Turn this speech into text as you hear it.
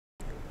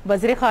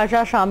وزیر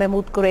خارجہ شاہ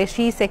محمود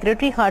قریشی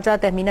سیکرٹری خارجہ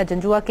تہمینہ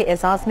جنجوعہ کے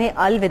اعزاز میں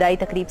الوداعی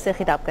تقریب سے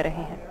خطاب کر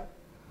رہے ہیں.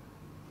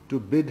 To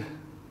bid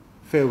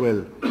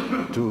farewell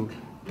to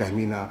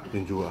Tehmina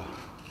Janjua.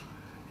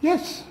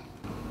 Yes,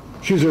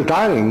 she's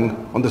retiring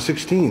on the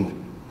 16th.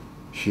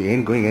 She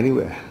ain't going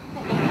anywhere.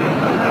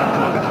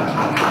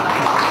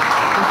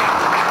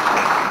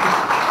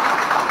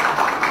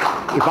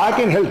 If I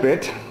can help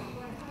it,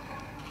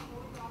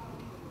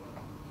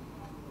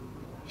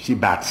 she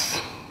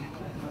bats.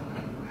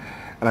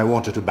 And I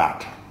want her to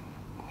bat.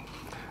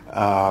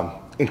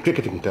 In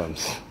cricketing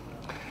terms.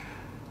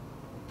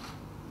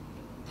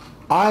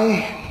 I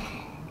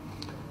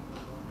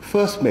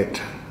first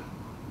met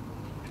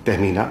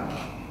Tehmina,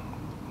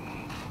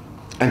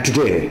 and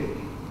today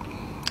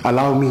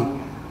allow me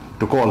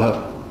to call her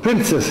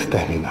Princess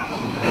Tehmina.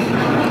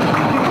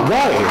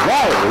 Why?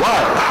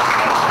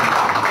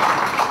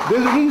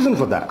 There's a reason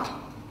for that.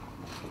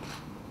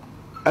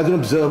 As an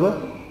observer,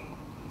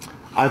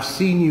 I've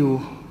seen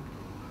you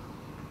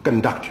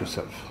conduct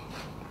yourself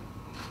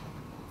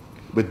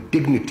with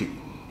dignity,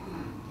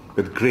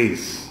 with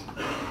grace,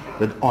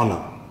 with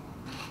honor,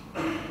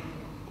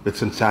 with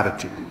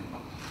sincerity,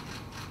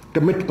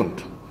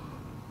 commitment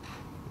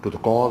to the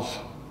cause,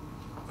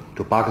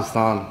 to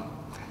Pakistan,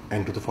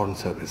 and to the Foreign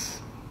Service.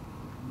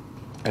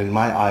 And in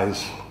my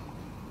eyes,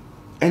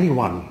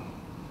 anyone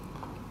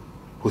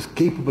who's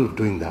capable of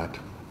doing that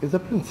is a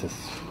princess.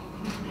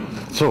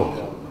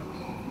 So,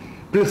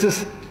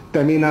 Princess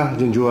Tehmina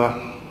Janjua,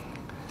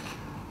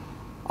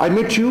 I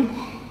met you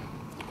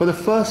for the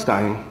first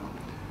time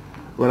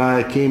when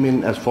I came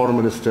in as Foreign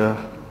Minister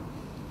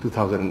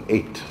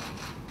 2008,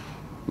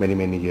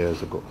 many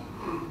years ago.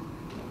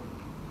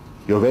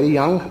 You're very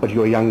young, but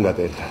you're younger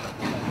then.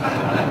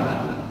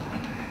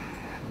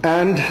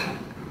 And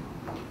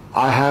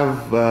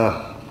I've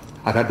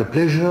had the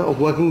pleasure of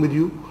working with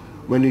you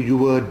when you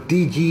were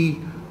DG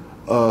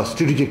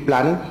Strategic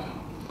Planning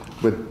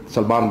with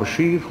Salman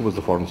Bashir, who was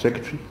the Foreign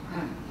Secretary.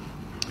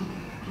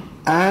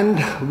 And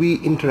we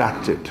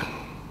interacted.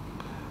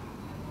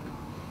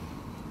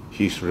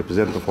 He used to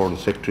represent the Foreign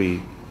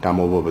Secretary, come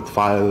over with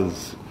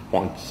files,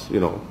 points,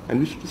 and we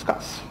used to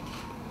discuss.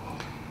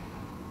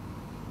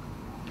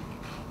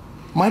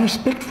 My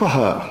respect for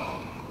her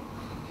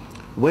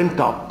went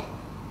up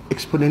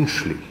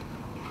exponentially.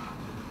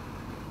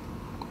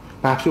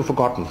 Perhaps you've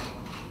forgotten.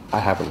 I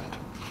haven't.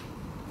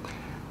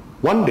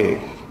 One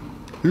day,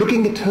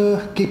 looking at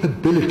her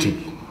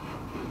capability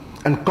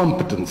and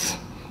competence,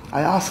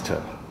 I asked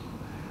her,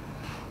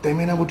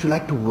 Tehmina, would you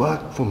like to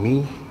work for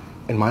me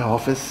in my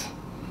office?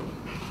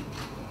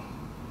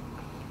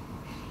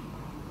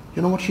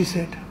 You know what she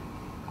said?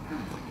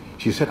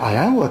 She said, I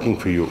am working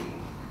for you,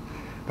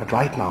 but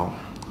right now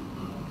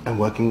I'm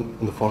working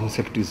in the Foreign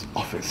Secretary's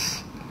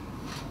office,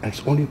 and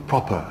it's only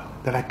proper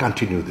that I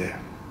continue there.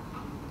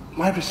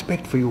 My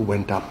respect for you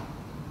went up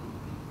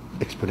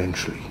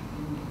exponentially.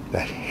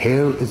 That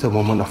here is a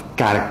woman of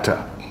character.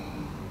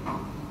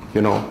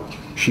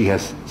 She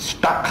has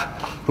stuck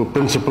to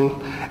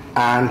principle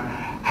and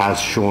has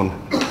shown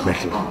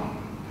mettle.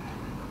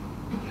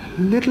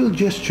 Little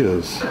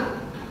gestures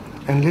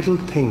and little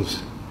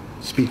things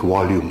speak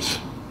volumes.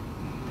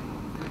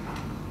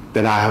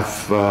 That I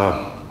have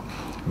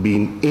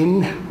been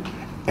in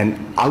and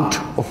out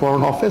of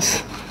Foreign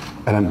Office,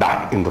 and I'm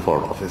back in the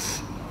Foreign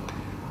Office.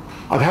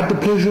 I've had the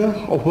pleasure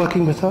of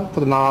working with her for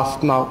the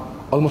last now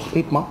almost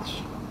 8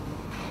 months.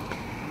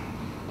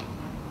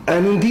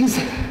 And in these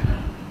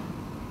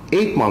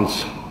 8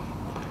 months,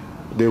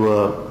 there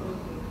were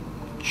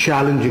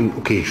challenging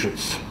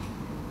occasions.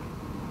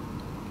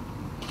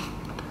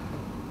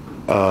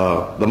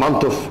 The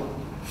month of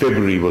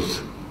February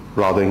was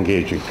rather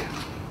engaging.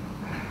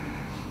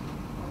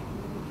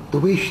 The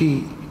way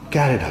she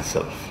carried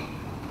herself.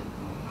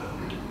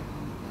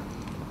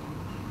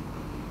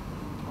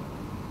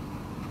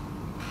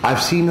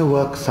 I've seen her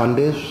work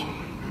Sundays,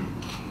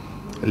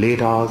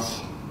 late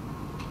hours.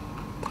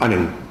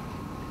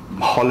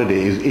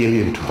 Holiday is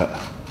alien to her.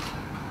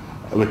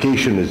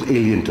 Vacation is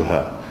alien to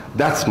her.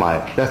 That's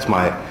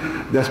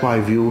my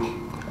view.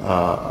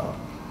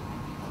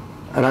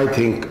 And I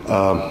think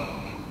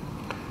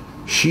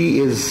she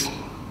is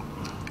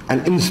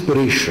an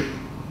inspiration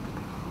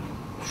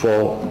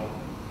for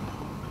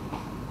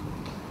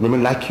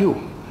women like you,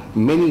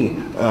 many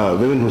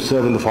women who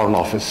serve in the Foreign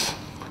Office.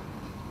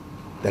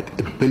 That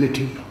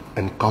ability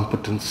and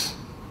competence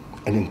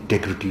and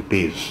integrity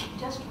pays.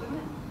 Just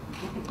women.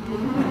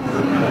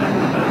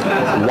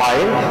 Why?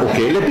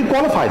 Okay, let me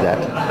qualify that.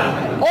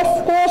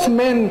 Of course,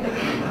 men,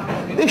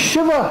 they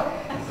shiver.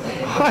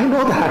 I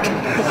know that.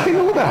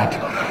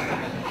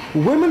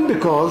 Women,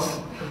 because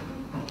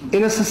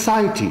in a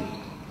society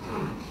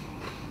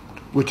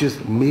which is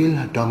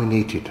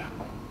male-dominated,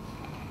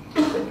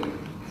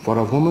 for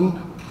a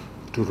woman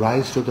to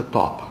rise to the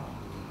top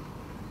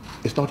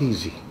is not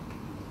easy.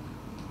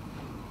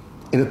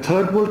 In a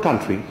third world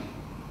country,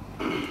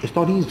 it's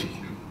not easy.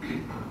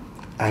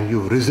 And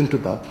you've risen to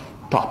the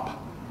top.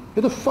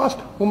 You're the first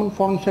woman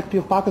Foreign Secretary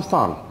of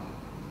Pakistan.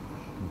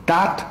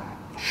 That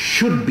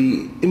should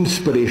be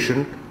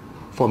inspiration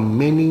for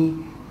many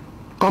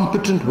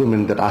competent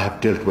women that I have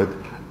dealt with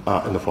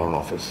in the Foreign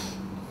Office.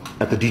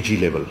 At the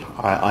DG level,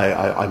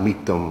 I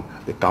meet them,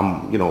 they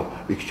come,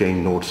 we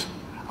exchange notes.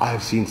 I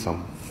have seen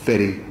some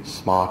very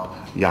smart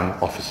young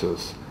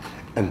officers,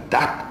 and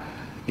that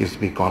gives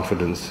me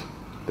confidence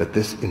that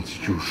this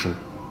institution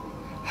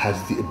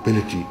has the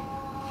ability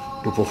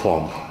to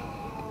perform.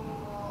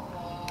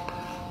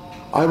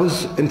 I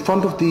was in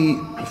front of the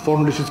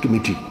Foreign Relations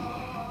Committee,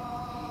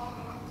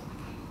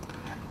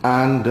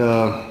 and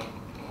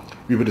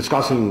we were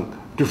discussing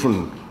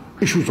different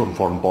issues on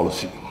foreign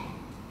policy.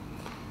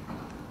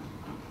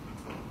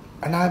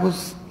 And I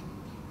was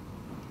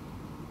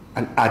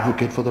an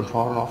advocate for the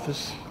Foreign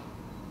Office,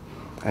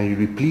 and you'll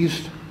be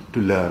pleased to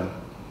learn,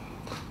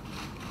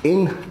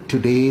 in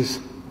today's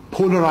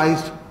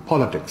polarized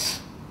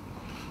politics,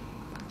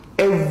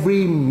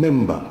 every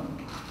member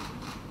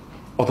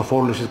of the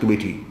Foreign Relations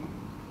Committee,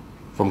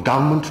 from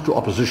government to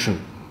opposition,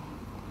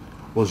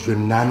 was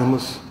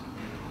unanimous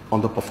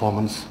on the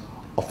performance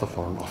of the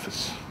Foreign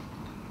Office.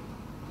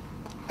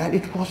 And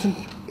it wasn't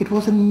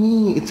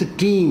me, it's a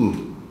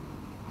team.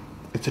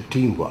 It's a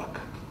teamwork.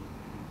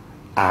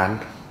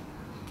 And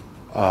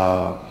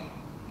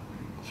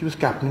she was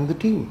captaining the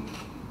team.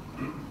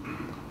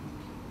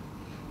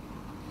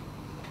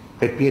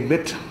 Let me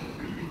admit,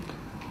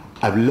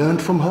 I've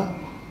learned from her.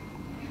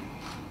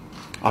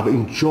 I've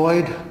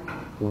enjoyed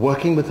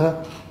working with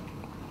her.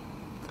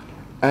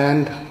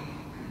 And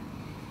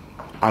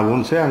I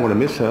won't say I'm going to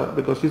miss her,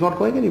 because she's not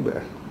going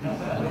anywhere,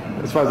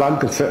 as far as I'm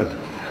concerned.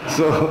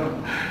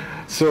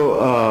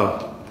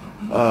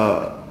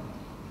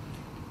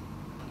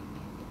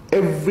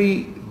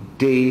 Every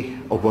day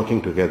of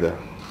working together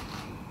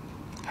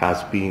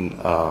has been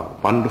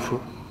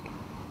wonderful.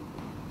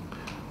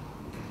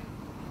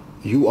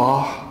 You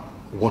are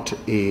what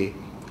a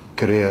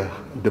career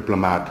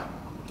diplomat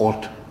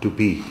ought to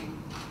be.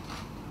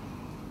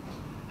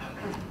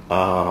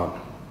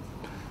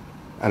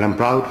 And I'm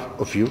proud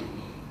of you.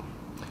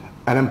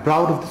 And I'm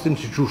proud of this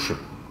institution.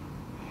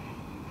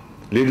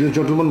 Ladies and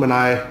gentlemen, when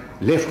I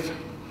left,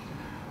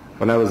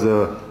 when I was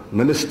a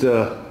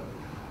minister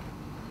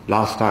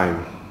last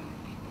time,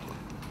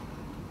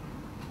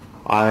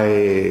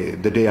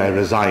 the day I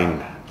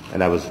resigned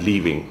and I was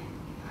leaving,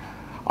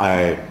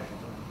 I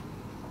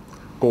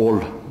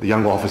called the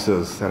young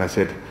officers and I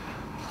said,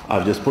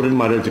 I've just put in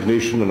my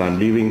resignation and I'm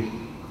leaving.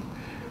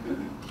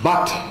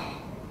 But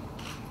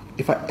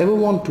if I ever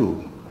want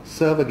to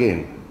serve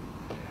again,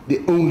 the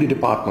only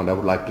department I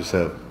would like to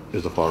serve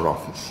is the Foreign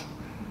Office.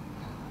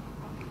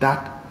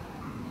 That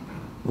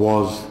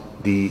was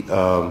the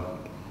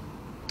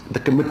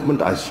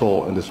commitment I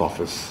saw in this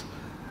office,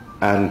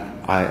 and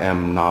I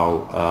am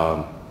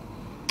now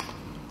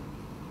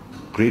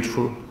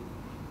grateful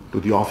to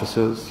the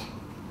officers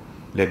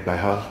led by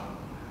her,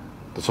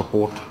 the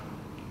support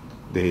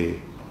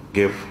they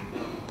give,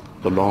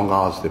 the long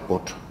hours they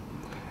put,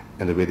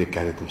 and the way they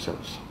carry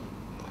themselves.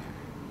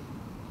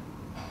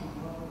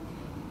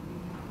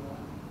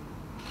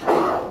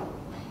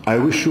 I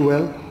wish you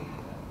well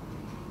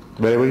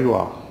wherever you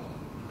are.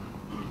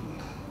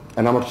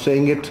 And I'm not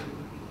saying it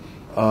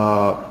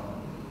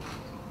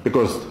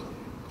because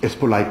it's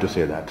polite to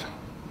say that.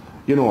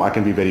 I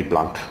can be very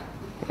blunt.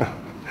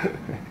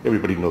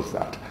 Everybody knows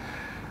that.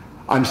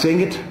 I'm saying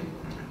it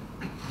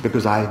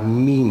because I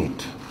mean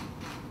it.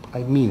 I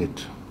mean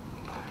it.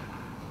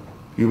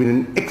 You've been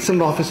an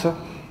excellent officer,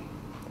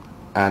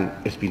 and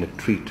it's been a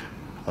treat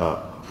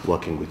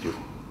working with you.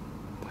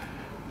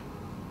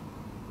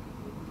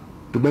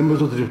 To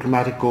members of the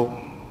diplomatic corps,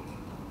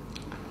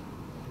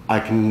 I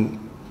can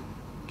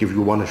give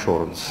you one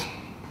assurance,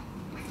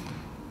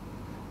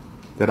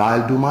 that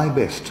I'll do my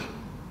best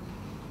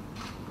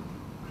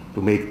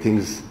to make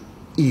things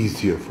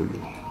easier for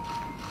you.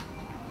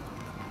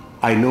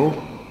 I know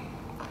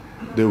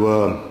there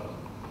were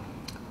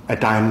at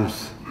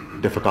times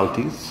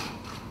difficulties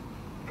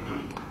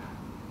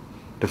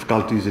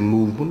in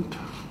movement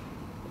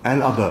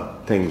and other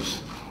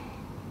things.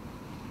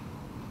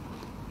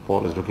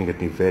 Paul is looking at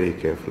me very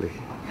carefully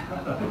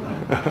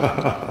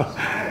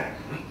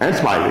and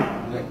smiling,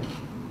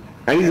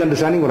 and he's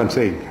understanding what I'm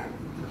saying.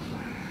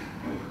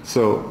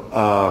 So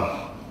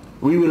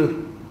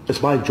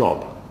it's my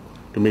job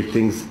to make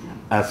things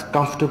as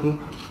comfortable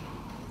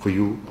for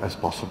you as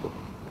possible.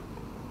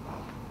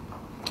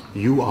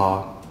 You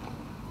are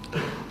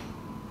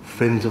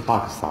friends of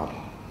Pakistan.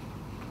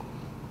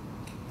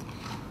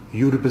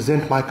 You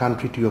represent my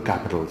country to your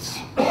capitals.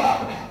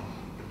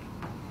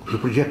 You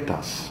project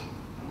us.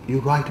 You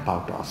write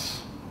about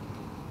us.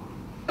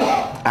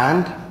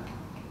 And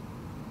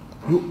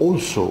you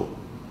also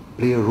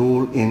play a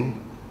role in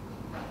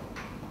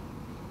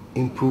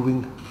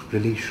improving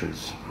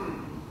relations,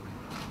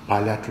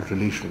 bilateral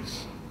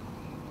relations,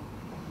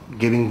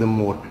 giving them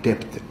more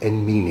depth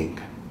and meaning.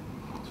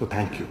 So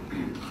thank you.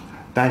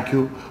 Thank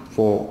you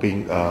for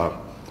being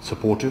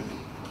supportive.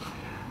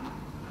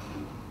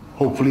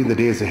 Hopefully in the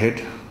days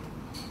ahead,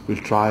 we'll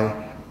try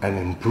and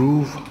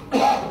improve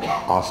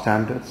our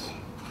standards,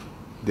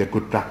 their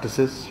good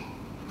practices.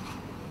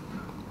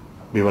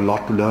 We have a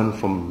lot to learn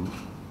from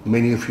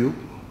many of you,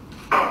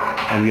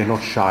 and we are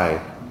not shy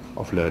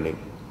of learning.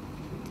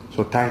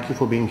 So thank you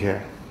for being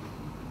here.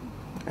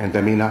 And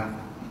Tehmina,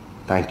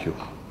 thank you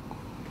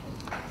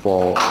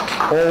for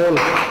all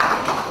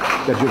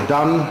that you've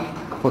done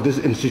for this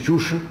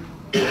institution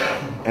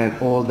and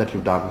all that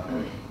you've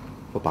done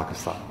for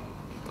Pakistan.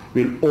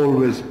 We'll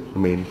always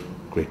remain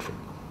grateful.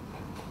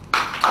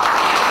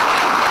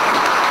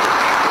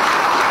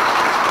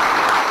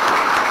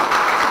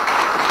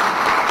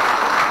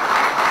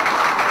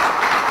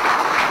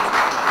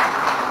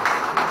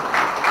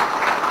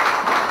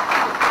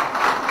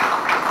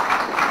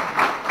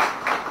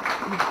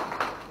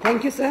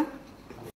 Thank you, sir.